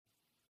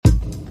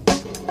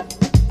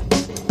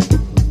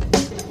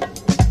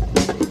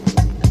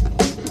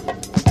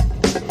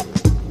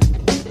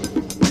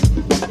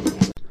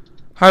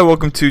Hi,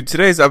 welcome to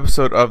today's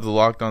episode of the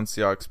Locked On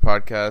Seahawks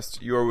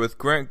podcast. You are with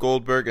Grant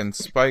Goldberg and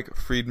Spike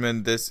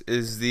Friedman. This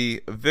is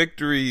the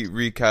victory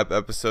recap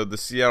episode. The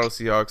Seattle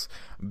Seahawks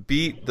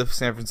beat the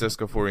San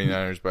Francisco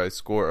 49ers by a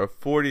score of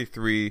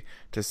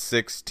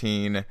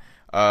 43-16.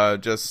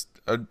 Just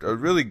a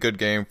really good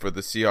game for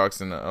the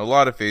Seahawks in a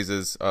lot of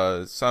phases.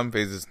 Some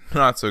phases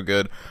not so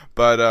good,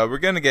 but we're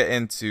going to get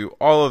into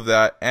all of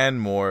that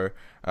and more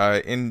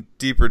in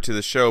deeper to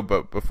the show.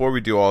 But before we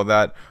do all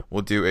that,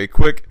 we'll do a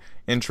quick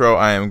intro.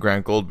 I am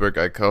Grant Goldberg.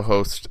 I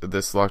co-host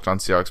this Locked On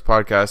Seahawks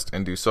podcast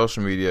and do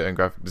social media and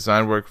graphic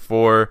design work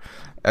for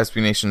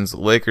SB Nation's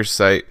Lakers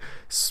site.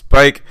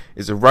 Spike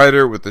is a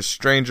writer with The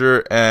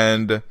Stranger,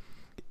 and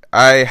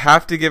I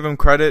have to give him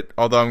credit,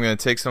 although I'm going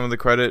to take some of the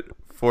credit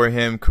for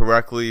him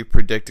correctly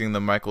predicting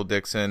the Michael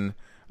Dixon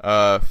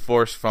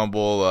forced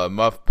fumble,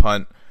 muff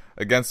punt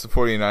against the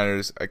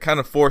 49ers. I kind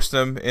of forced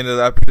him into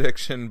that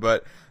prediction,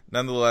 but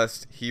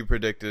nonetheless, he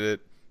predicted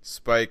it.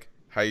 Spike,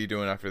 how you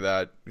doing after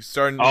that? We're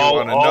starting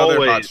on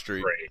another hot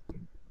streak. Great.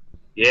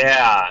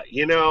 Yeah,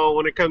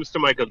 when it comes to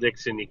Michael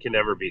Dixon, you can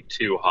never be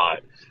too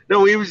hot.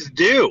 No, he was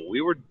due.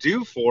 We were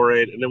due for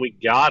it, and then we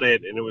got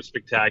it, and it was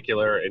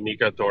spectacular, and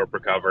Nico Thorpe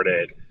recovered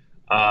it.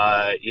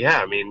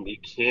 You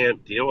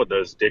can't deal with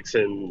those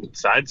Dixon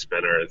side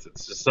spinners.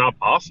 It's just not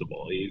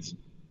possible. He's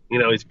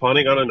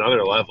punting on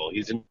another level.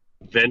 He's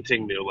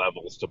inventing new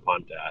levels to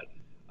punt at.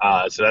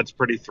 So that's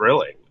pretty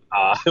thrilling.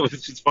 It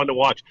was just fun to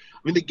watch. I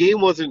mean, the game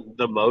wasn't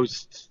the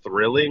most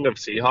thrilling of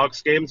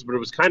Seahawks games, but it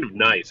was kind of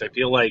nice. I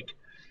feel like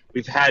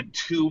we've had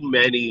too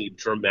many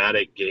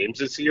dramatic games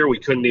this year. We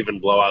couldn't even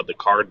blow out the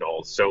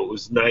Cardinals, so it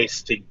was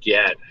nice to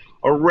get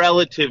a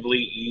relatively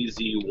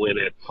easy win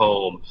at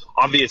home.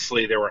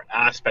 Obviously, there were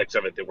aspects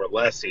of it that were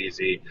less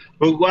easy.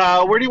 But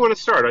where do you want to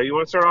start? You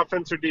want to start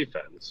offense or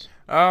defense?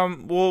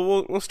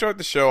 We'll start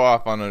the show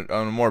off on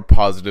a more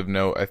positive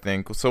note, I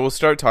think. So we'll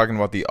start talking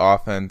about the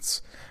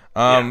offense.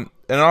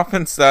 An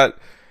offense that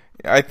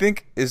I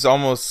think is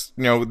almost,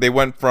 they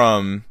went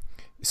from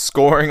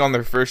scoring on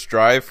their first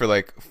drive for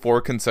like 4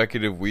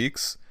 consecutive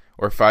weeks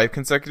or 5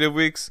 consecutive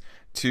weeks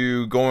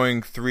to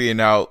going 3 and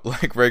out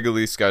like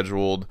regularly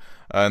scheduled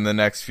in the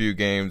next few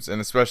games, and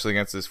especially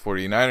against this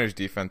 49ers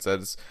defense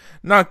that's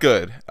not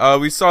good.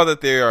 We saw that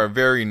they are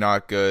very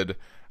not good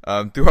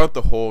throughout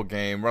the whole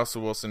game.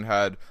 Russell Wilson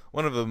had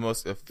one of the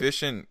most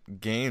efficient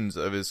games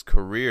of his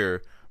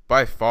career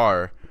by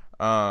far.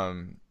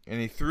 And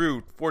he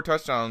threw 4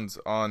 touchdowns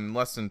on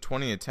less than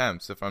 20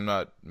 attempts, if I'm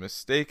not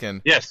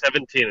mistaken. Yeah,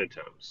 17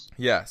 attempts.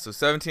 Yeah, so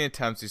 17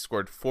 attempts. He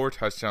scored 4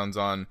 touchdowns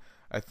on.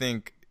 I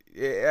think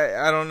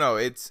I don't know.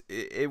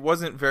 It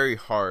wasn't very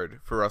hard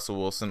for Russell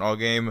Wilson all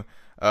game.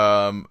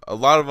 A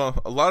lot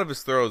of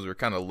his throws were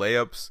kind of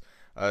layups.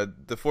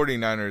 The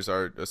 49ers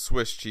are a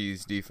Swiss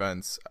cheese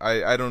defense.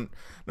 I don't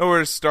know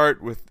where to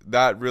start with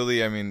that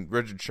really. I mean,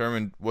 Richard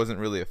Sherman wasn't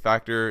really a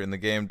factor in the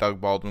game.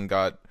 Doug Baldwin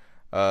got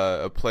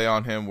a play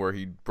on him where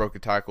he broke a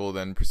tackle,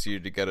 then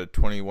proceeded to get a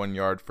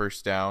 21-yard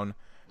first down.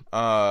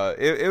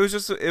 It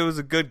was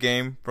a good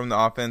game from the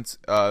offense.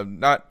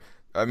 I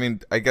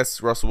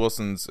guess Russell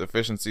Wilson's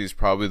efficiency is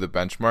probably the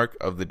benchmark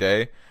of the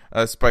day.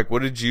 Spike,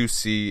 what did you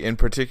see in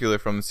particular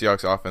from the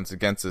Seahawks offense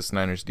against this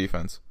Niners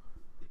defense?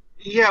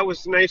 Yeah, it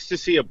was nice to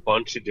see a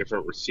bunch of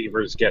different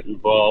receivers get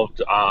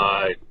involved,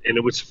 and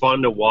it was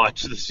fun to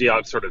watch the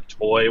Seahawks sort of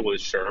toy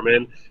with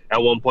Sherman.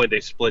 At one point,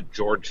 they split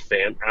George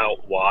Fant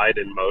out wide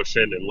in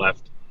motion and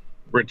left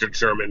Richard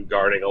Sherman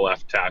guarding a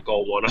left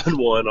tackle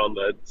one-on-one on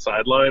the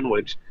sideline,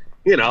 which,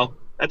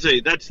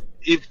 that's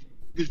if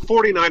the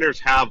 49ers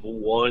have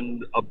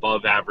one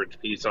above-average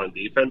piece on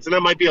defense, and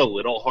that might be a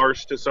little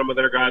harsh to some of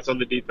their guys on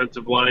the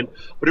defensive line,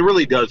 but it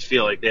really does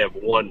feel like they have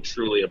one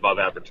truly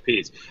above-average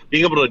piece.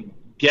 Being able to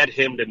get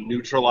him to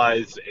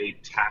neutralize a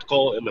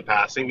tackle in the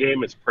passing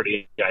game is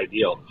pretty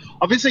ideal.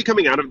 Obviously,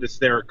 coming out of this,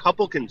 there are a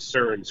couple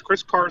concerns.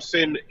 Chris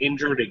Carson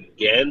injured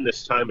again,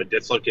 this time a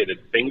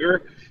dislocated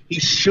finger. He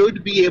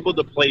should be able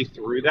to play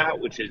through that,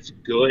 which is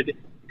good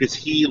because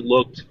he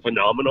looked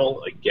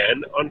phenomenal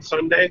again on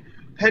Sunday.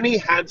 Penny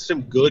had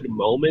some good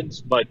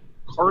moments, but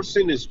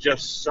Carson is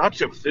just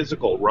such a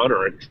physical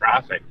runner in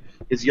traffic.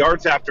 His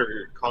yards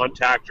after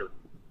contact are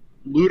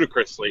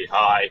ludicrously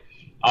high.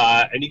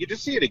 And you can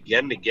just see it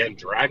again and again,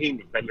 dragging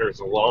defenders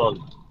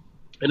along.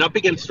 And up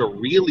against a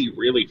really,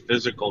 really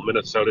physical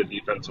Minnesota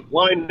defensive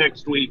line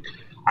next week,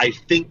 I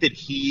think that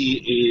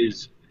he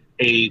is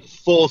a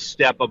full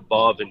step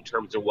above in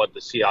terms of what the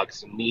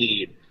Seahawks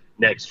need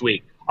next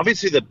week.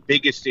 Obviously, the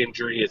biggest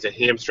injury is a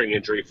hamstring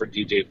injury for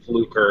DJ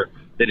Fluker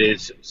that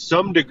is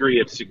some degree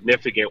of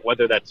significant,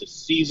 whether that's a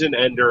season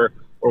ender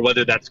or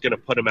whether that's going to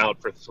put him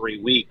out for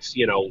 3 weeks.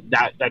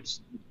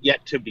 That's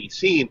yet to be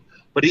seen.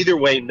 But either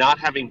way, not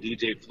having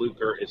DJ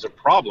Fluker is a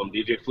problem.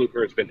 DJ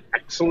Fluker has been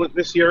excellent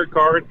this year at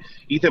guard.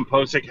 Ethan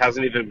Posick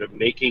hasn't even been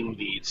making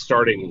the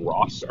starting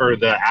roster or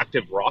the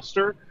active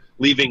roster,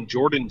 leaving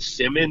Jordan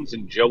Simmons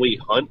and Joey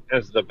Hunt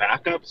as the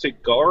backups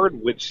at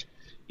guard, which,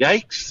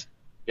 yikes.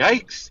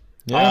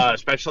 Yeah.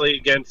 especially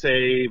against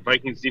a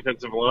Vikings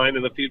defensive line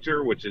in the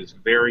future, which is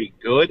very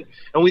good.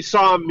 And we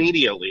saw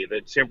immediately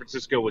that San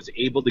Francisco was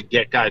able to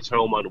get guys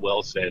home on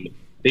Wilson.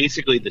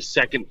 Basically, the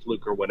second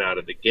Fluker went out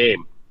of the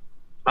game.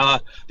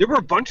 There were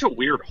a bunch of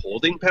weird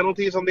holding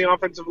penalties on the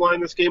offensive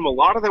line this game. A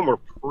lot of them were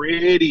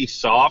pretty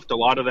soft. A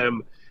lot of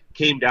them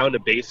came down to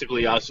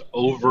basically us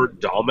over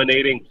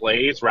dominating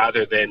plays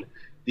rather than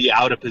the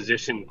out of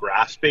position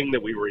grasping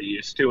that we were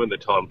used to in the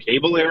Tom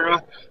Cable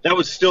era. That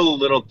was still a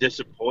little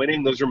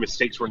disappointing. Those are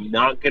mistakes we're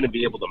not going to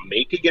be able to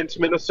make against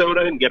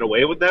Minnesota and get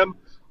away with them.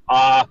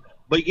 But,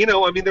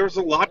 I mean, there was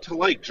a lot to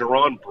like.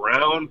 Jerron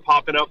Brown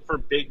popping up for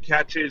big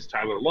catches,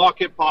 Tyler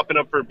Lockett popping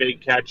up for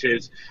big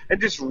catches, and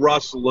just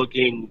Russ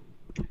looking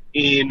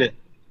in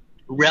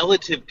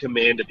relative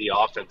command of the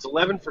offense.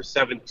 11 for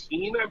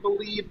 17, I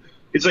believe,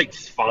 is like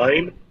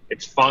fine.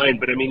 It's fine,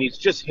 but I mean, he's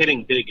just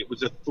hitting big. It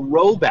was a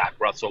throwback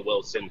Russell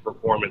Wilson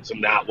performance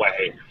in that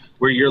way,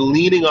 where you're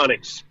leaning on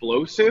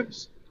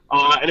explosives,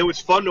 and it was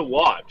fun to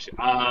watch.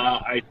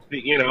 I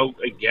think,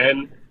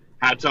 again,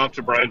 hats off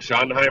to Brian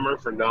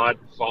Schottenheimer for not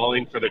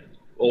falling for the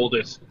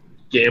oldest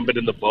gambit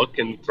in the book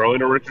and throwing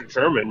to Richard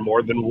Sherman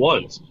more than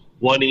once.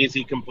 One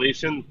easy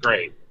completion,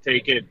 great.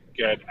 Take it,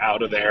 get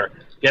out of there,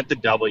 get the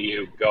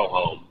W, go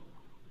home.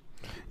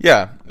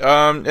 Yeah,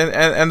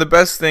 and the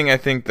best thing I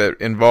think that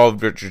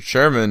involved Richard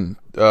Sherman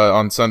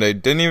on Sunday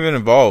didn't even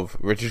involve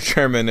Richard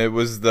Sherman. It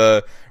was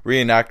the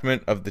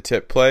reenactment of the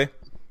tip play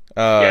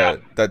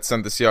that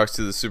sent the Seahawks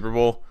to the Super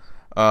Bowl.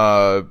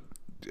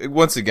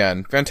 Once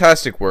again,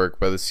 fantastic work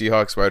by the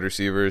Seahawks wide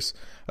receivers.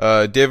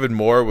 David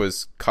Moore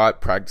was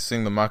caught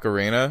practicing the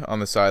Macarena on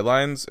the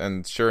sidelines,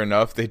 and sure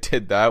enough, they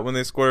did that when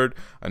they scored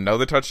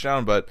another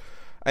touchdown. But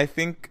I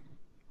think,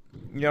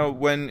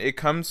 when it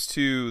comes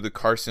to the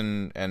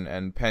Carson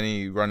and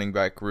Penny running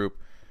back group,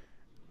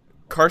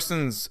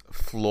 Carson's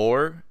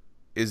floor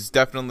is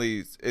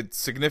it's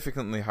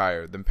significantly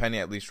higher than Penny,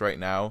 at least right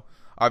now.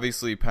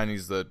 Obviously,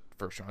 Penny's the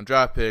first round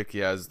draft pick. He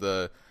has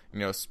the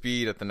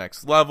speed at the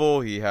next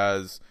level. He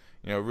has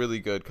really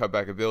good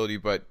cutback ability,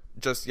 but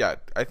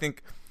I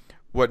think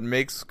what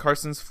makes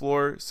Carson's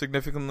floor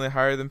significantly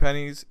higher than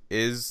Penny's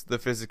is the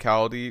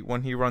physicality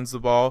when he runs the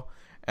ball,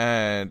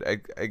 and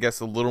I guess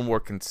a little more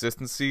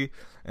consistency.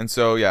 And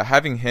so,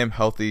 having him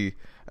healthy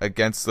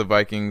against the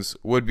Vikings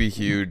would be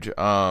huge.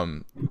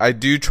 I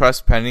do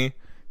trust Penny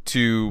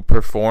to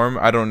perform.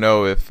 I don't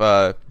know if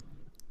we're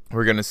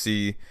going to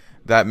see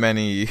that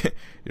many,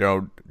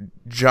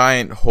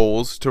 giant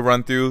holes to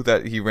run through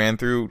that he ran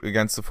through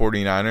against the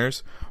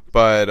 49ers.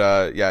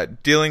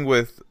 But, dealing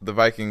with the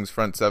Vikings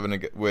front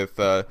seven with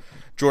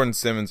Jordan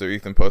Simmons or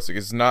Ethan Posick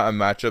is not a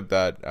matchup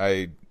that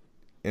I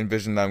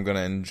envision that I'm going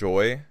to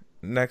enjoy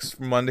next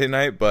Monday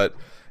night, but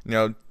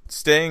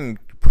staying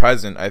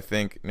present, I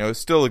think is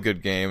still a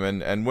good game,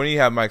 and when you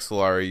have Mike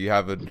Solari, you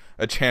have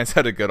a chance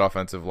at a good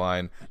offensive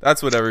line.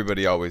 That's what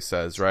everybody always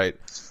says, right?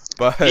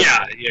 But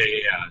yeah.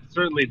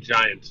 Certainly,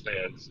 Giants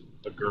fans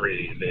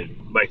agree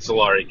that Mike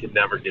Solari can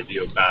never give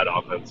you a bad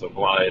offensive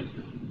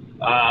line.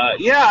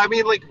 I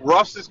mean, like,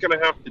 Russ is going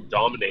to have to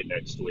dominate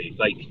next week.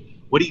 Like,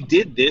 what he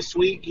did this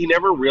week, he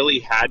never really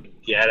had to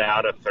get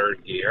out of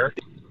third gear.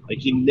 Like,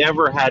 he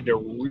never had to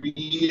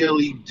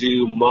really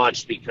do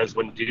much because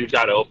when dudes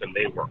got open,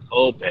 they were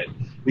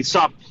open. We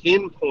saw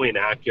pinpoint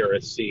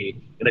accuracy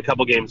in a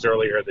couple games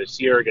earlier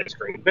this year against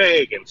Green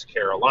Bay, against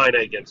Carolina,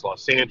 against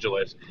Los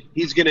Angeles.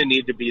 He's going to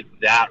need to be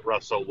that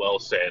Russell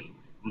Wilson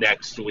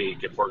next week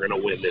if we're going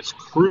to win this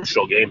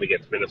crucial game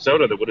against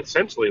Minnesota that would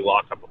essentially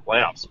lock up a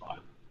playoff spot.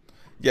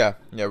 Yeah,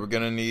 we're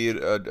going to need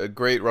a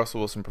great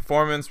Russell Wilson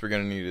performance. We're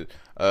going to need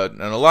a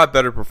lot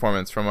better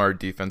performance from our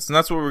defense. And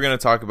that's what we're going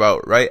to talk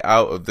about right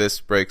out of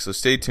this break. So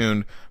stay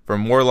tuned for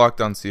more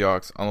Locked On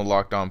Seahawks on the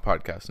Locked On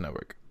Podcast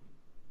Network.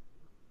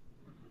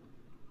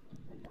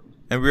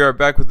 And we are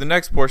back with the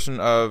next portion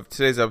of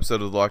today's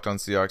episode of the Locked On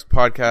Seahawks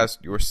podcast.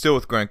 You are still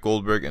with Grant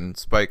Goldberg and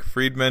Spike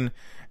Friedman.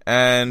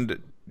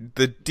 And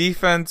the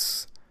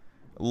defense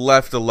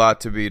left a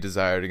lot to be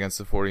desired against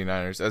the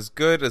 49ers. As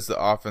good as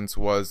the offense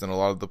was in a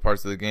lot of the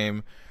parts of the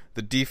game,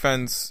 the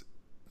defense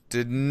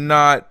did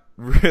not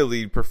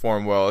really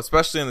perform well,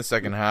 especially in the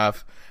second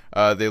half.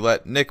 They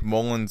let Nick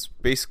Mullins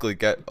basically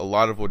get a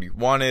lot of what he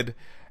wanted,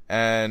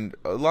 and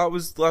a lot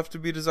was left to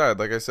be desired.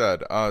 Like I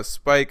said,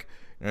 Spike,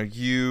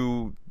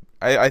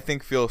 I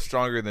think feel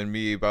stronger than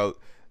me about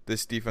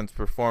this defense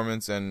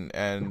performance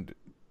and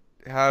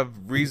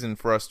have reason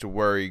for us to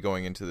worry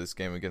going into this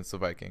game against the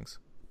Vikings.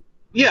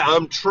 Yeah,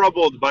 I'm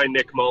troubled by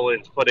Nick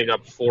Mullins putting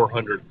up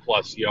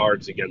 400-plus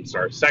yards against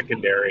our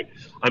secondary.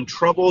 I'm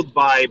troubled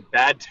by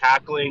bad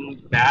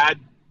tackling, bad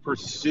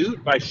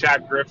pursuit by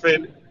Shaq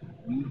Griffin,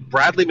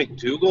 Bradley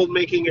McDougald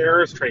making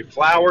errors, Trey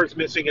Flowers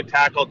missing a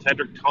tackle,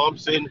 Tedrick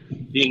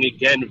Thompson being,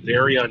 again,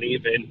 very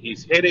uneven.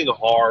 He's hitting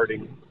hard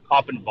and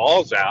popping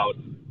balls out,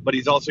 but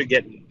he's also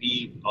getting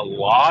beat a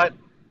lot.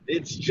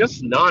 It's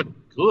just not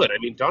good. I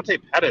mean, Dante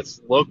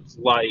Pettis looked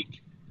like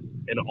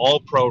an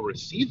all-pro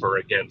receiver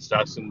against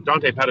us, and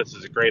Dante Pettis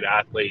is a great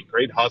athlete,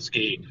 great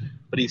Husky,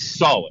 but he's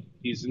solid.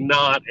 He's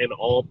not an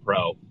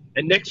all-pro.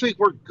 And next week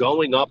we're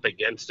going up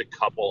against a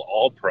couple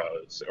All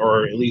Pros,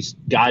 or at least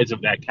guys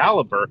of that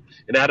caliber,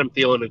 and Adam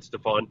Thielen and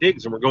Stephon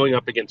Diggs, and we're going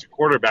up against a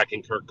quarterback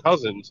in Kirk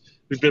Cousins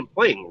who's been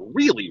playing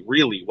really,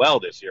 really well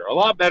this year, a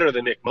lot better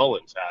than Nick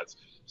Mullins has.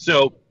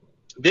 So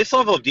this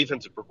level of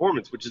defensive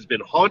performance, which has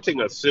been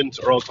haunting us since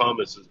Earl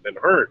Thomas has been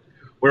hurt,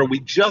 where we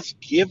just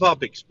give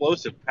up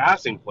explosive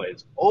passing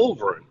plays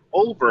over and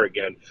over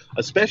again,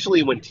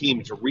 especially when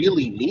teams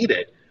really need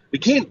it. We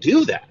can't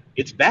do that.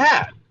 It's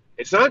bad.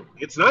 It's not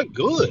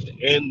good,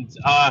 and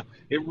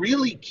it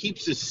really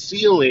keeps a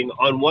ceiling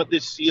on what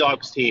this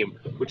Seahawks team,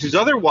 which has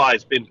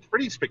otherwise been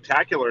pretty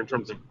spectacular in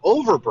terms of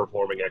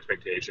overperforming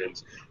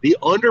expectations, the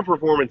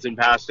underperformance in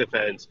pass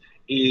defense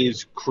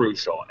is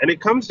crucial. And it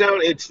comes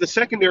down, it's the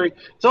secondary,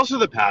 it's also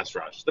the pass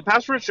rush. The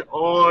pass rush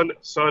on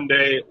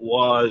Sunday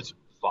was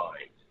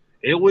fine.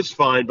 It was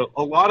fine, but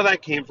a lot of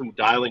that came from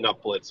dialing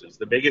up blitzes.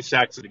 The biggest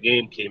sacks of the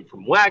game came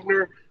from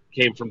Wagner,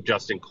 came from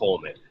Justin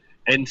Coleman.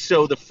 And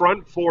so the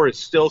front four is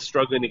still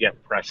struggling to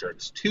get pressure.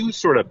 It's two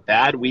sort of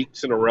bad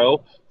weeks in a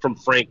row from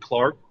Frank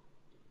Clark.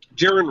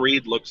 Jarran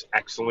Reed looks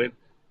excellent.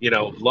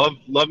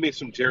 Love me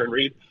some Jarran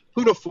Reed.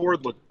 Poona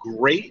Ford looked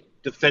great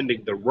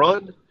defending the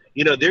run.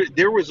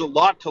 There was a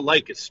lot to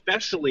like,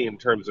 especially in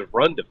terms of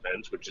run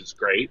defense, which is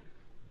great.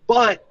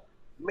 But,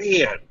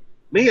 man,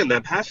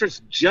 that pass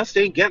rush just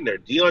ain't getting there.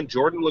 Dion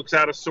Jordan looks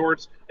out of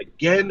sorts.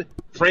 Again,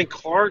 Frank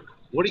Clark,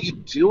 what are you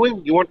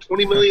doing? You want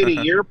 $20 million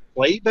a year?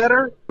 Play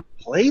better?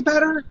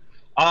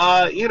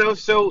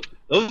 So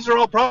those are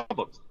all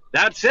problems.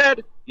 That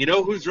said,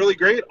 who's really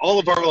great? All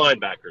of our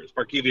linebackers.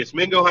 Markevius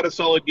Mingo had a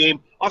solid game.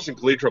 Austin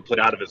Calitro played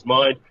out of his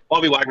mind.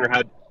 Bobby Wagner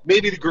had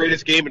maybe the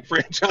greatest game in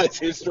franchise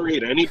history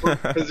at any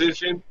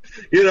position.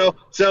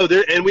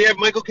 And we have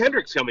Michael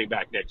Kendricks coming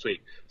back next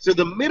week. So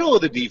the middle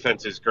of the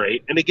defense is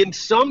great. And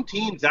against some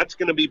teams, that's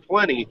going to be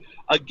plenty.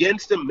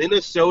 Against a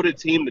Minnesota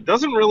team that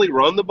doesn't really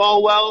run the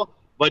ball well,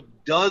 but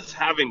does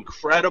have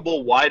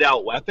incredible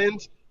wideout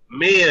weapons,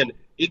 man,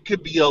 it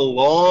could be a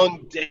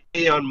long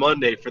day on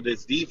Monday for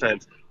this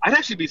defense. I'd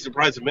actually be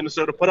surprised if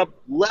Minnesota put up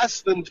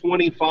less than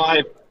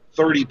 25,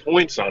 30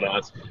 points on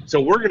us.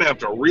 So we're going to have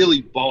to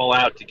really ball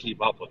out to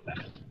keep up with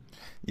that.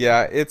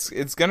 Yeah,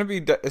 it's going to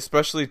be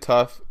especially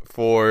tough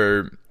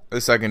for the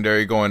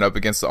secondary going up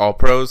against the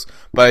All-Pros,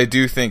 but I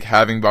do think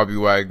having Bobby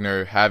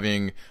Wagner,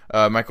 having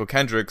Michael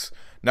Kendricks,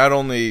 not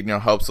only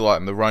helps a lot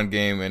in the run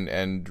game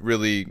and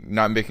really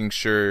making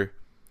sure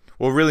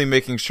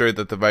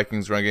that the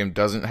Vikings run game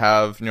doesn't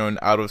have an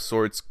out of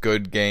sorts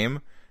good game.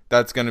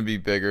 That's going to be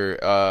bigger.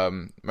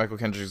 Michael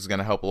Kendricks is going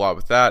to help a lot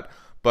with that,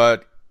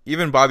 but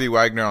even Bobby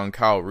Wagner on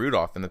Kyle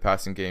Rudolph in the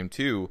passing game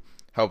too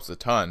helps a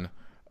ton.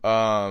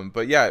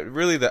 But yeah,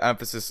 really the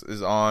emphasis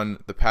is on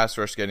the pass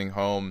rush getting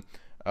home.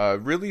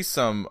 Really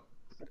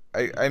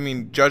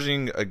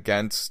judging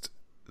against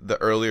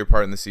the earlier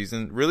part in the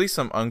season, really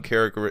some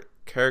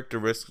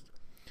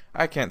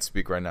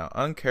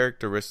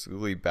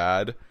uncharacteristically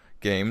bad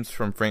games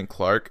from Frank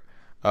Clark,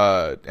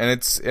 and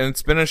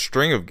it's been a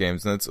string of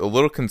games, and it's a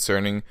little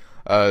concerning.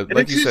 And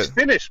like it's you his said,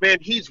 finish, man.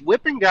 He's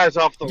whipping guys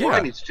off the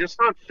line. He's just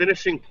not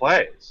finishing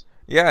plays.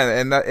 Yeah,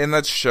 and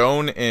that's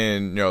shown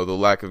in the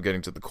lack of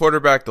getting to the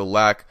quarterback, the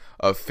lack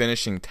of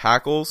finishing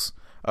tackles,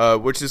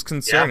 which is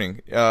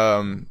concerning.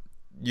 Yeah.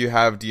 You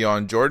have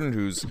Dion Jordan,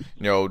 who's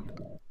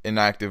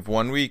inactive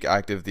one week,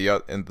 active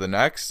in the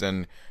next,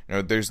 and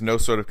there's no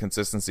sort of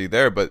consistency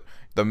there. But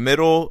the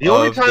middle the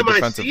only of time the I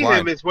defensive see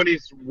line him is when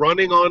he's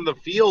running on the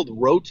field,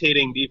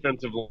 rotating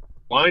defensive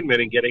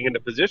linemen and getting into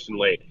position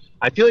late.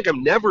 I feel like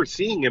I'm never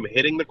seeing him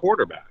hitting the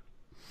quarterback.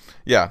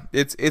 Yeah,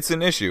 it's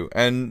an issue,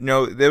 and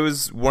there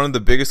was one of the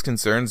biggest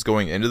concerns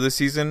going into the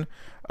season,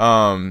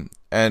 and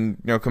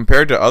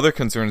compared to other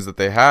concerns that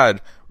they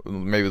had,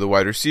 maybe the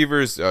wide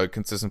receivers,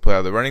 consistent play out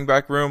of the running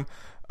back room,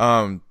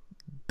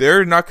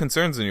 they're not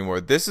concerns anymore.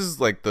 This is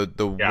like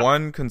the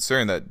one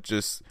concern that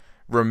just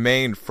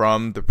remained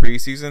from the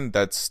preseason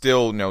that's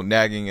still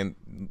nagging in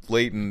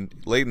late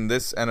in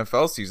this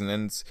NFL season,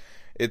 and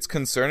it's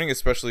concerning,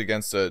 especially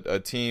against a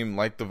team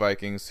like the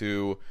Vikings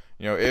who.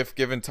 If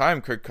given time,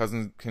 Kirk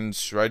Cousins can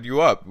shred you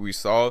up. We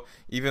saw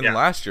even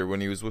last year when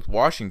he was with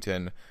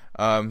Washington,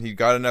 he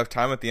got enough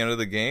time at the end of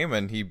the game,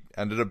 and he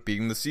ended up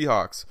beating the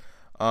Seahawks.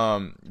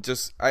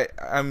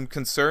 I'm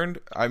concerned.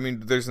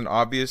 There's an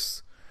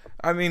obvious,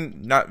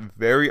 not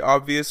very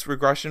obvious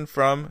regression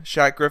from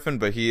Shaq Griffin,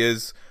 but he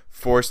is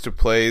forced to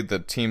play the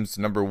team's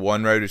number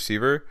one wide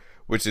receiver,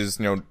 which is,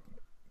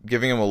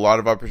 giving him a lot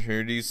of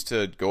opportunities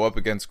to go up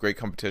against great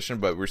competition,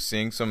 but we're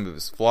seeing some of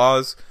his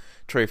flaws.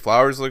 Trey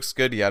Flowers looks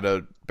good. He had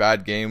a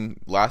bad game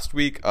last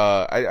week.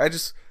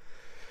 I'm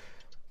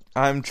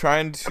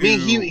trying to.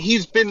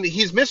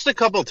 He's missed a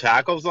couple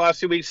tackles the last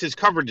 2 weeks. His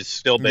coverage has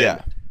still been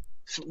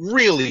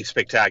really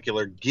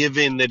spectacular.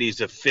 Given that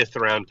he's a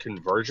 5th round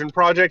conversion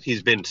project,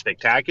 he's been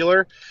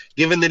spectacular.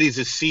 Given that he's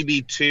a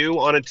CB2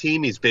 on a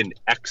team, he's been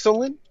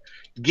excellent.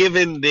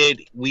 Given that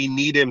we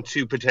need him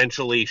to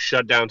potentially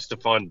shut down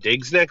Stephon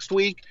Diggs next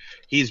week,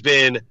 he's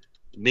been.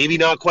 Maybe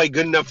not quite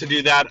good enough to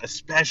do that,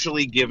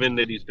 especially given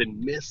that he's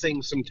been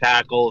missing some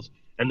tackles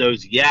and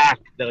those yak.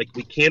 Like,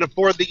 we can't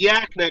afford the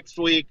yak next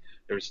week.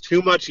 There's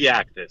too much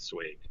yak this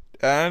week.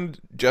 And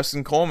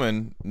Justin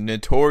Coleman,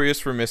 notorious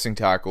for missing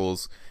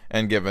tackles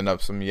and giving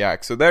up some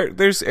yak. So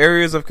there's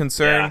areas of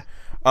concern.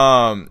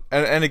 Yeah.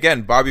 And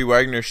again, Bobby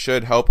Wagner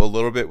should help a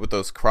little bit with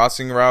those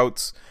crossing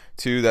routes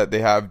too that they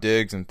have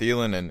Diggs and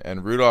Thielen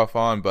and Rudolph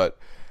on, but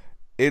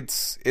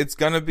it's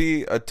gonna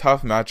be a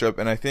tough matchup.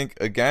 And I think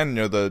again,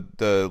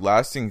 the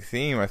lasting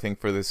theme I think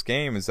for this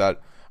game is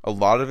that a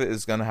lot of it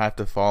is gonna have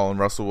to fall on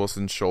Russell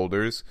Wilson's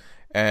shoulders,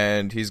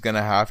 and he's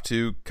gonna have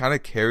to kind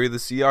of carry the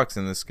Seahawks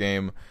in this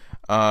game.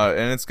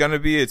 And it's going to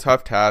be a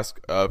tough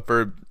task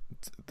for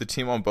the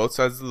team on both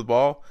sides of the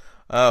ball.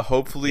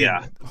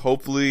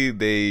 Hopefully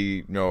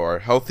they are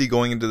healthy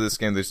going into this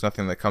game. There's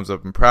nothing that comes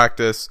up in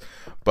practice,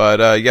 but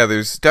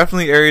there's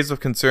definitely areas of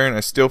concern.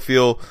 I still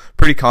feel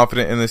pretty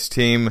confident in this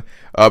team,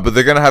 but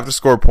they're going to have to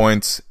score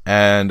points,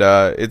 and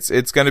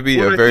it's going to be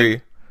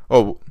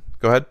Oh,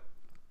 go ahead.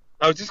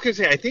 I was just going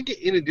to say, I think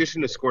in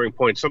addition to scoring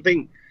points,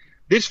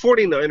 this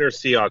 49ers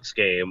Seahawks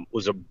game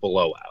was a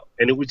blowout,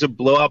 and it was a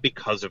blowout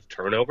because of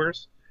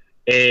turnovers.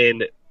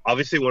 And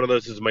obviously one of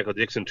those is a Michael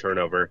Dickson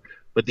turnover,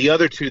 but the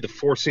other two, the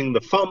forcing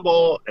the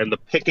fumble and the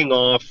picking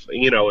off,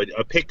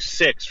 a pick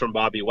six from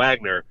Bobby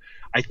Wagner,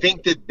 I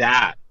think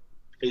that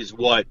is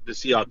what the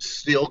Seahawks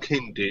still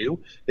can do.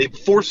 They've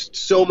forced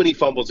so many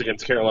fumbles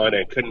against Carolina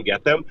and couldn't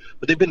get them,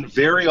 but they've been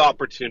very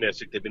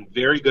opportunistic. They've been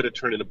very good at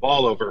turning the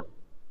ball over.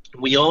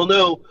 We all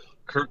know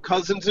Kirk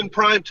Cousins in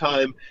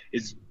primetime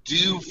is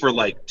due for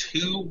like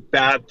two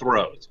bad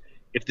throws.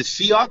 If the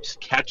Seahawks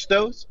catch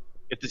those,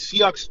 if the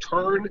Seahawks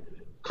turn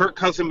Kirk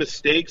Cousins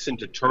mistakes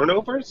into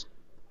turnovers,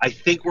 I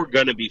think we're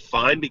going to be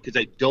fine, because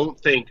I don't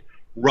think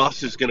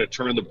Russ is going to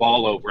turn the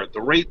ball over at the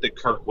rate that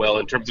Kirk will,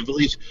 in terms of at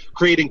least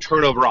creating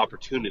turnover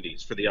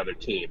opportunities for the other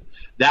team.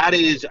 That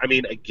is,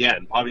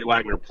 again, Bobby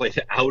Wagner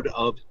played out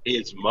of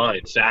his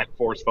mind. Sack,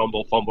 force,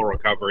 fumble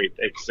recovery,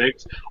 pick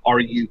six. Are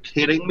you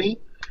kidding me?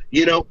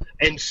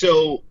 And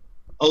so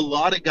a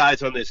lot of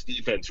guys on this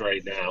defense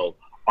right now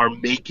are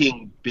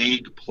making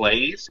big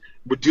plays.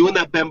 We're doing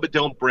that bend but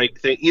don't break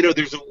thing.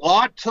 There's a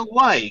lot to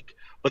like,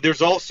 but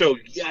there's also,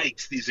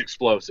 yikes, these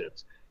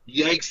explosives.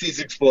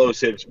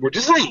 We're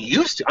just not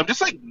used to. I'm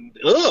just like,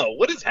 ugh,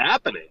 what is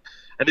happening?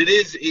 And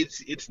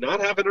it's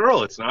not having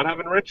Earl. It's not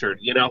having Richard.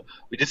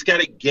 We just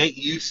got to get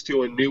used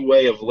to a new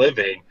way of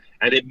living.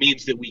 And it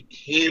means that we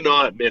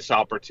cannot miss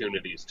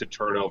opportunities to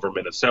turn over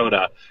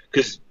Minnesota,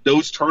 because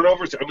those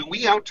turnovers,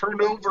 we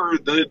out-turned over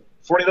the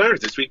 49ers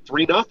this week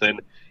 3-0.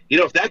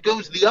 If that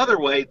goes the other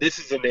way, this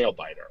is a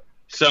nail-biter.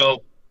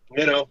 So,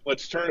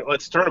 let's turn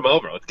them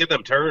over. Let's get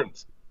them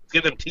turns. Let's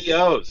get them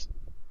TOs.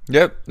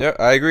 Yep,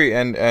 I agree.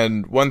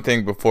 And one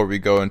thing before we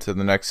go into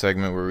the next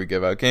segment where we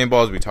give out game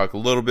balls, we talk a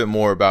little bit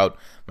more about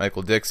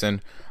Michael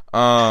Dickson.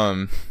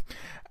 I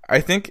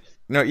think,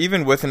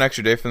 even with an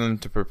extra day for them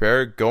to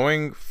prepare,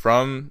 going to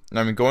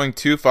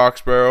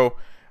Foxborough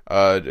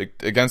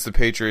against the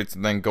Patriots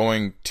and then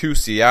going to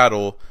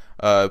Seattle,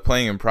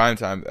 playing in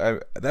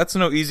primetime, that's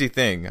no easy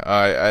thing.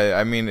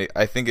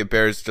 I think it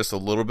bears just a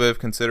little bit of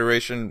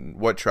consideration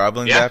what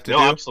traveling they have to do.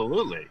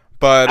 Absolutely.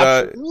 But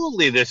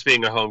absolutely, this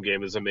being a home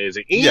game is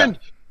amazing. And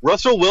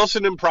Russell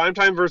Wilson in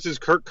primetime versus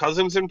Kirk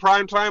Cousins in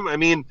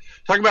primetime.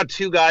 Talking about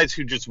two guys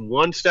who just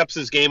one steps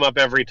his game up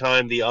every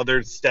time, the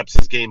other steps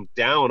his game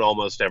down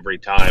almost every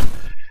time.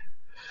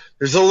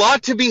 There's a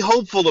lot to be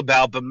hopeful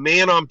about, but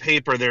man, on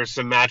paper, there's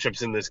some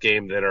matchups in this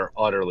game that are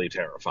utterly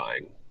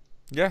terrifying.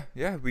 Yeah,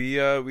 we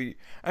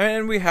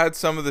had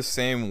some of the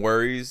same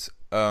worries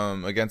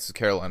against the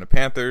Carolina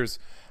Panthers,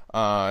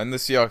 and the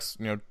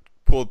Seahawks,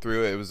 pulled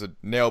through. It was a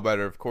nail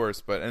biter, of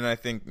course, and I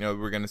think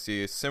we're going to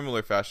see a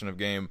similar fashion of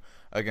game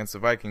against the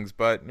Vikings.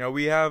 But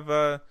we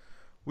have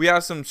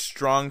some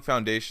strong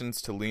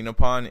foundations to lean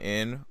upon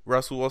in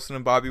Russell Wilson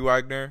and Bobby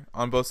Wagner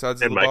on both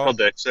sides of the ball,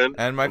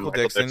 and Michael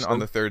Dixon on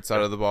the third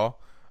side of the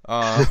ball.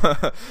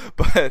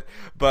 But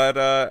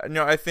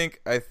I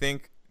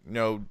think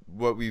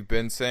what we've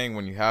been saying,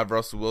 when you have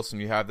Russell Wilson,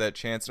 you have that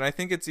chance, and I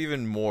think it's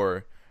even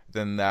more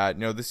than that.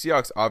 The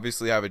Seahawks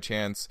obviously have a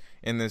chance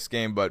in this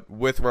game, but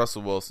with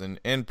Russell Wilson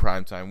in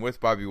primetime, with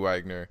Bobby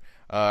Wagner,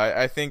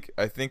 I think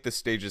the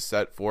stage is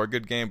set for a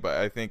good game. But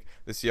I think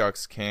the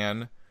Seahawks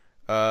can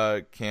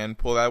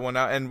pull that one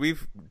out, and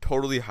we've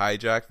totally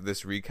hijacked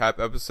this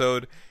recap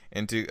episode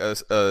into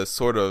a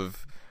sort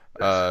of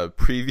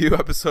preview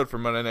episode for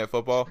Monday Night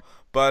Football.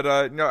 But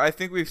I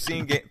think we've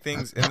seen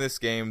things in this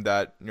game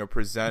that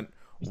present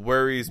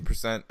worries,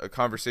 present a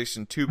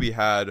conversation to be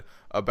had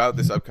about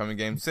this upcoming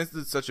game, since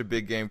it's such a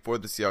big game for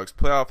the Seahawks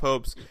playoff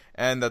hopes,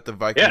 and that the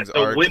Vikings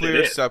are a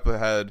clear step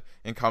ahead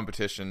in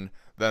competition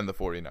than the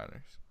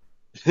 49ers.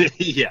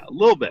 Yeah, a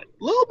little bit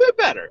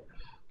better.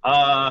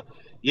 But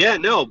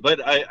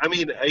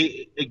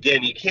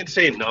again, you can't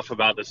say enough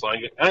about this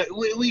line.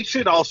 We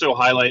should also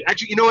highlight,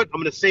 actually, you know what? I'm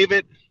going to save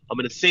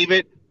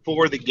it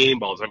for the game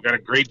balls. I've got a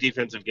great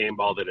defensive game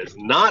ball that is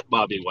not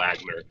Bobby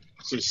Wagner.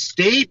 So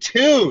stay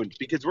tuned,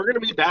 because we're going to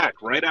be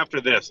back right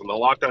after this on the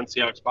Locked On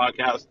Seahawks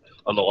podcast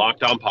on the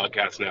Locked On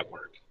Podcast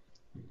Network.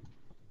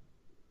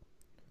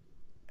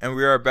 And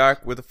we are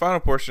back with the final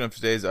portion of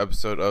today's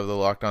episode of the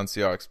Locked On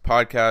Seahawks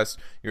podcast.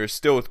 You're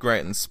still with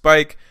Grant and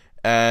Spike,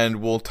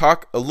 and we'll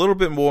talk a little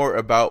bit more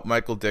about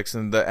Michael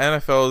Dickson, the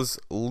NFL's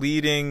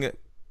leading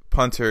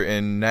punter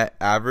in net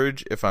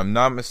average, if I'm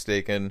not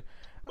mistaken.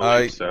 I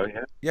believe so,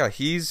 yeah. Yeah,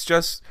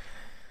 he's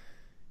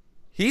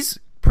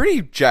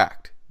pretty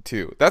jacked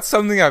too. That's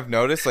something I've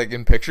noticed, like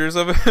in pictures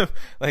of him.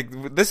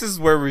 Like, this is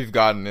where we've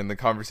gotten in the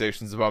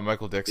conversations about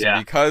Michael Dickson,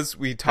 because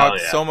we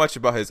talked so much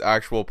about his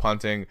actual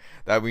punting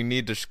that we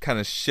need to kind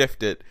of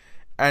shift it.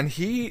 And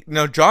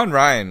John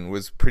Ryan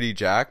was pretty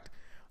jacked,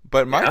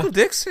 but Michael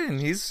Dickson,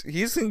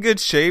 he's in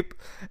good shape.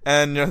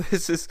 And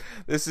this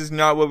is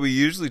not what we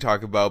usually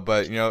talk about,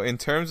 but in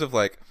terms of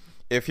like,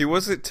 if he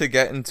was to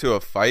get into a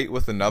fight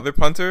with another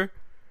punter,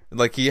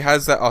 like he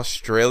has that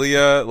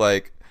Australia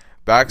like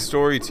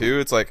backstory too.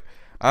 It's like,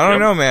 I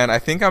don't know, man. I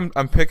think I'm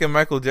picking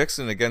Michael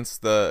Dickson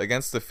against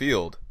the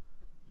field.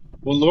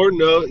 Well, Lord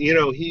knows,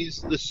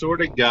 he's the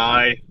sort of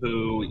guy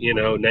who,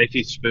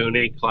 knifey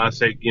spoony,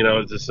 classic,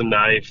 is this a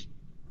knife?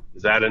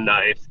 Is that a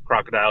knife?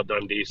 Crocodile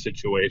Dundee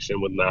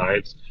situation with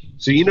knives.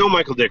 So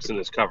Michael Dickson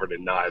is covered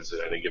in knives at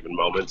any given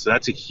moment. So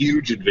that's a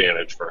huge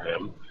advantage for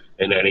him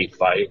in any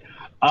fight.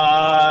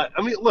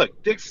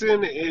 Look,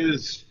 Dickson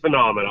is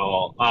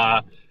phenomenal.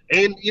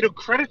 And,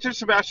 credit to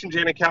Sebastian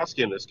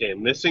Janikowski in this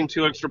game, missing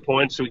 2 extra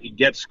points so he could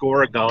get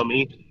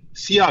scoregami.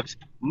 Seahawks,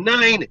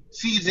 9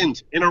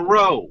 seasons in a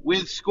row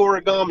with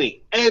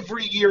scoregami.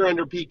 Every year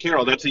under Pete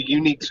Carroll. That's a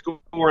unique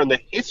score in the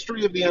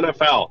history of the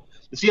NFL.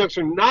 The Seahawks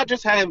are not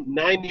just having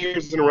 9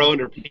 years in a row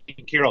under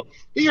Pete Carroll.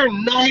 They are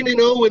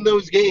 9-0 in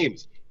those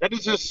games. That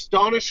is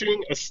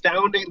astonishing,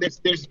 astounding.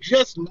 There's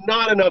just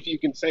not enough you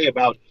can say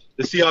about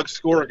the Seahawks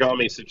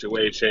scoregami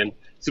situation.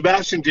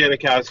 Sebastian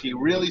Janikowski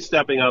really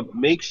stepping up,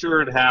 make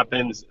sure it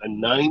happens, a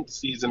 9th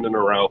season in a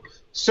row.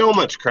 So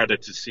much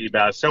credit to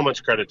Seabass, so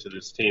much credit to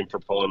this team for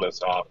pulling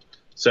this off.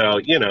 So,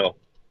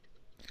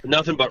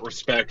 nothing but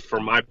respect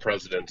for my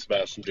president,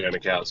 Sebastian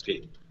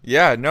Janikowski.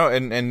 Yeah, no,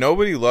 and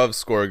nobody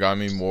loves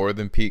scoregami more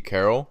than Pete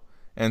Carroll.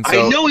 And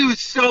so, I know he was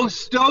so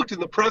stoked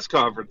in the press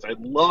conference. I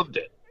loved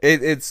it.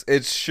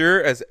 It's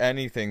sure as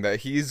anything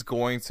that he's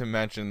going to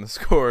mention the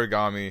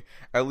scoregami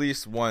at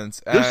least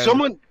once. And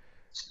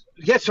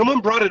someone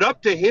brought it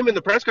up to him in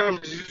the press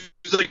conference. He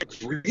was like,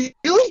 really?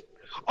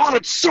 Oh,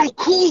 that's so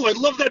cool. I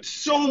love that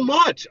so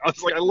much. I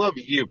was like, I love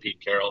you,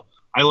 Pete Carroll.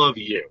 I love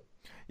you.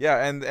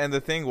 Yeah, and the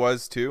thing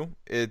was, too,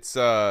 it's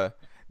there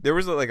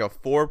was like a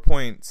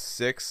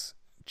 4.6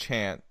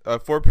 chance,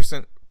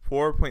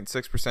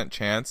 4.6%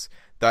 chance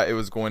that it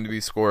was going to be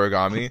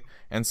scoregami.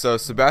 And so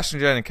Sebastian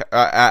Janikowski,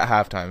 at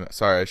halftime,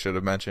 sorry, I should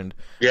have mentioned.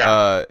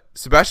 Yeah.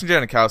 Sebastian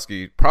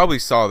Janikowski probably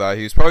saw that.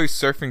 He was probably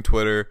surfing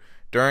Twitter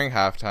during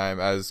halftime,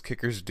 as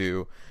kickers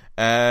do.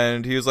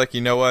 And he was like, you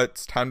know what?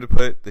 It's time to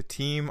put the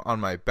team on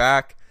my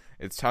back.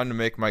 It's time to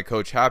make my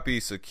coach happy,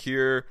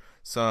 secure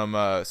some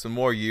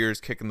more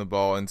years kicking the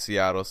ball in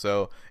Seattle.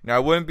 So, I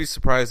wouldn't be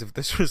surprised if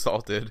this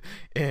resulted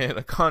in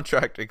a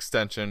contract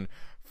extension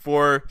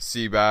for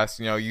Seabass.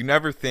 You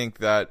never think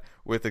that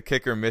with a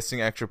kicker missing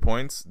extra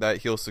points that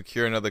he'll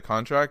secure another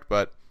contract,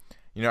 but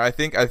I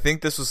think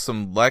this was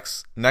some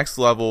next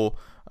level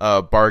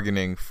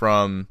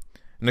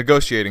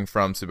negotiating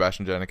from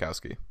Sebastian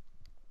Janikowski.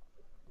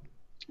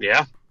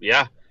 Yeah.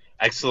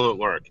 Excellent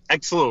work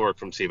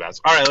from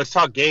Seabass. All right, let's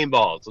talk game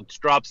balls. Let's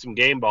drop some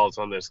game balls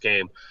on this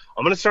game.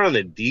 I'm going to start on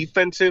the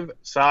defensive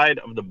side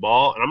of the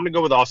ball, and I'm going to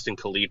go with Austin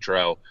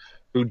Calitro,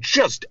 who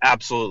just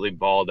absolutely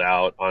balled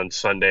out on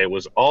Sunday,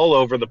 was all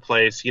over the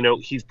place.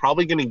 He's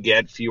probably going to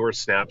get fewer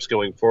snaps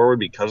going forward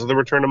because of the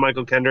return of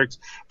Michael Kendricks,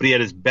 but he had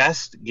his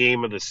best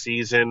game of the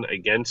season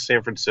against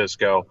San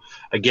Francisco.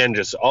 Again,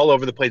 just all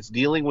over the place,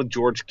 dealing with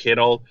George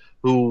Kittle,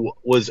 who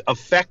was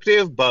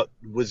effective but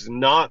was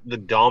not the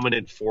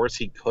dominant force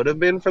he could have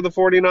been for the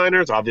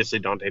 49ers. Obviously,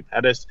 Dante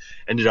Pettis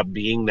ended up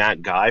being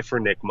that guy for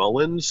Nick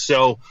Mullins.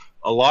 So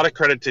a lot of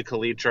credit to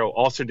Calitro.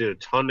 Also did a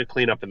ton to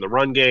clean up in the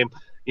run game.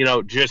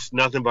 Just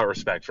nothing but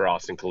respect for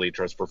Austin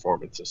Calitro's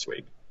performance this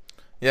week.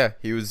 Yeah,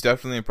 he was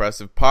definitely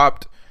impressive.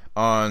 Popped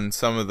on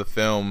some of the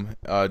film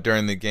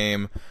during the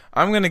game.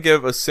 I'm going to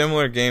give a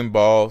similar game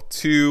ball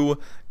to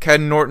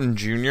Ken Norton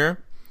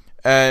Jr.,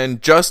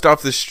 and just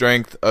off the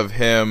strength of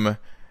him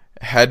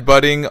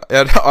headbutting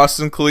at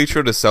Austin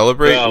Calitro to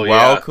celebrate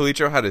while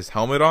Calitro had his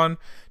helmet on,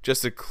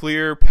 just a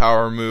clear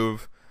power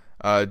move.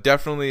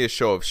 Definitely a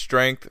show of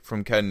strength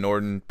from Ken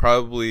Norton.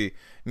 Probably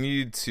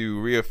needed to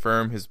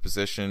reaffirm his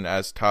position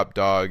as top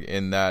dog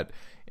in that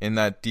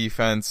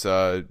defense.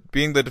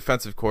 Being the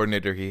defensive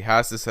coordinator, he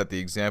has to set the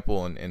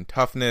example in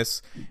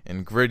toughness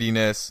and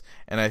grittiness,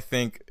 and I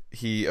think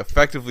he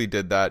effectively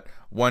did that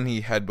when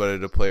he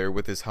headbutted a player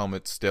with his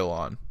helmet still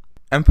on.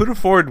 And Poona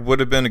Ford would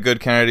have been a good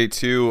candidate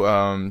too.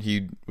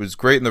 He was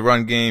great in the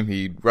run game.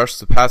 He rushed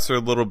the passer a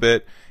little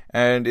bit,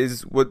 and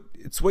it's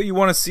what you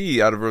want to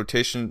see out of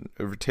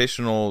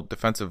rotational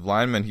defensive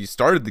lineman. He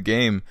started the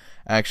game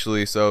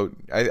actually, so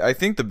I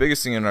think the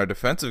biggest thing in our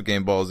defensive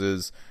game balls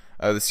is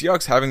the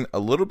Seahawks having a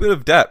little bit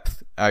of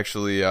depth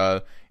actually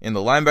in the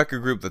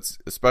linebacker group. That's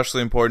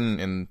especially important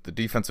in the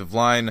defensive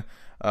line,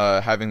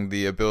 having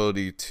the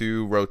ability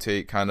to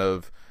rotate kind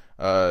of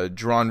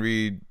Jerron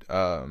Reed,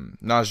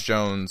 Naz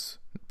Jones,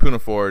 Poona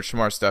Ford,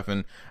 Shamar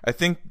Stephen. I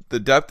think the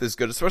depth is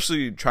good,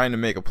 especially trying to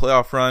make a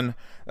playoff run.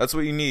 That's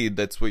what you need.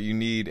 That's what you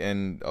need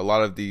in a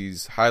lot of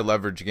these high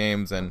leverage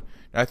games, and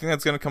I think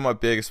that's going to come up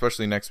big,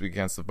 especially next week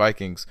against the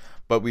Vikings.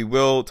 But we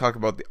will talk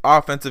about the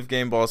offensive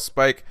game ball.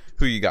 Spike,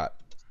 who you got?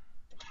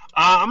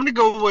 I'm going to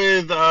go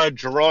with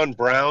Jerron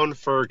Brown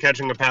for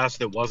catching a pass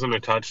that wasn't a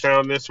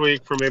touchdown this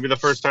week for maybe the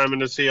first time in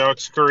his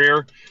Seahawks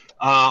career.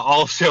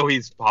 Also,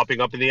 he's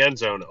popping up in the end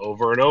zone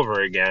over and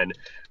over again.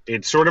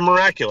 It's sort of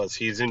miraculous.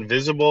 He's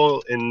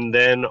invisible, and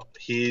then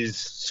he's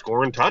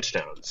scoring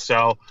touchdowns.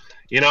 So,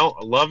 I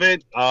love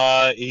it.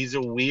 He's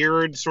a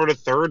weird sort of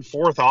third,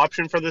 fourth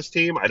option for this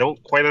team. I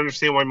don't quite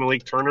understand why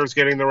Malik Turner's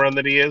getting the run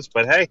that he is.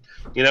 But, hey,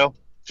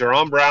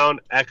 Jerron Brown,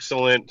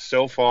 excellent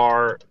so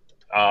far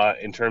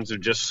in terms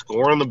of just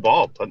scoring the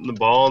ball, putting the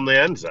ball in the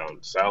end zone.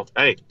 So,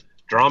 hey,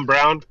 Jerron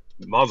Brown,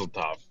 mazel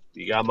tov.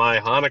 You got my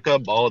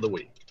Hanukkah ball of the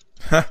week.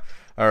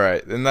 All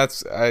right, and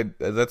that's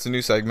a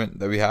new segment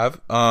that we have.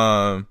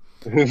 I'm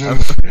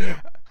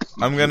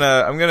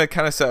gonna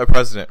kind of set a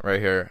precedent right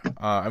here.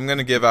 I'm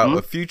gonna give out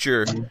a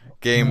future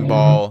game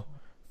ball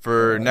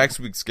for next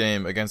week's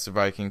game against the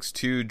Vikings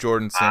to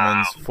Jordan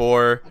Simmons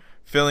for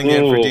filling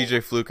in for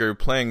DJ Fluker,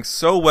 playing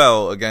so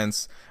well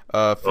against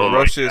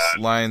ferocious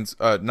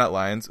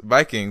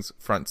Vikings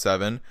front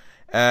seven.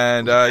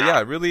 And,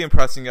 really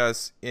impressing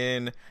us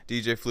in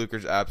DJ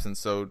Fluker's absence.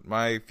 So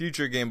my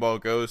future game ball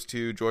goes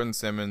to Jordan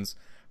Simmons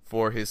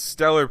for his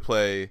stellar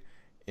play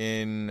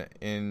in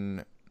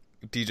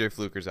DJ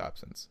Fluker's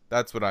absence.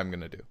 That's what I'm going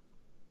to do.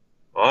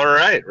 All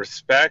right.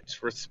 Respect.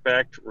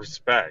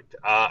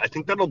 I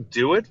think that'll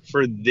do it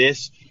for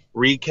this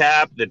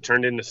recap that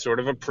turned into sort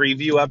of a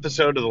preview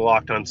episode of the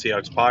Locked On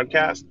Seahawks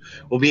podcast.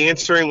 We'll be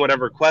answering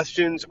whatever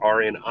questions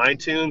are in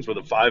iTunes with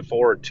a 5.4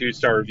 or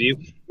 2-star review.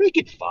 Make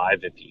it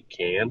 5 if you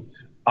can.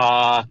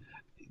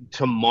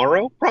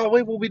 Tomorrow,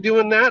 probably we'll be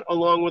doing that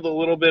along with a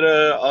little bit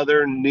of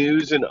other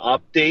news and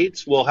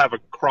updates. We'll have a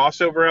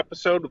crossover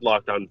episode with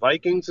Locked On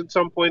Vikings at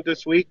some point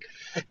this week.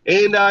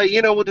 And,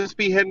 we'll just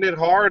be hitting it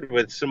hard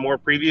with some more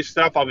preview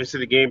stuff. Obviously,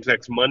 the game's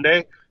next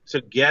Monday,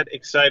 so get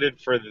excited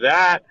for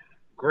that.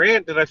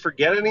 Grant, did I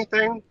forget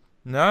anything?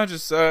 No,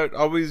 just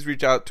always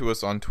reach out to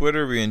us on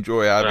Twitter. We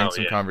enjoy having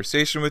some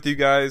conversation with you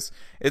guys.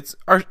 It's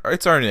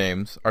our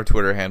names, our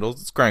Twitter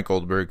handles. It's Grant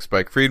Goldberg,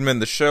 Spike Friedman.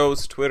 The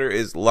show's Twitter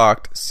is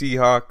Locked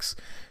Seahawks.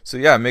 So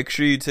yeah, make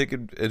sure you take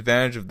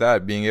advantage of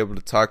that, being able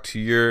to talk to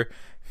your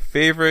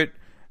favorite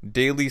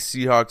daily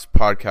Seahawks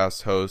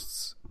podcast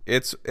hosts.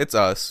 It's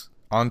us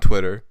on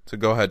Twitter, so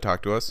go ahead,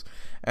 talk to us.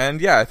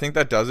 And yeah, I think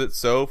that does it.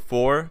 So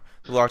for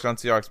the Locked On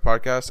Seahawks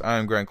podcast, I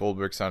am Grant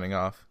Goldberg signing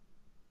off.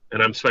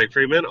 And I'm Spike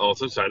Friedman,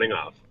 also signing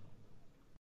off.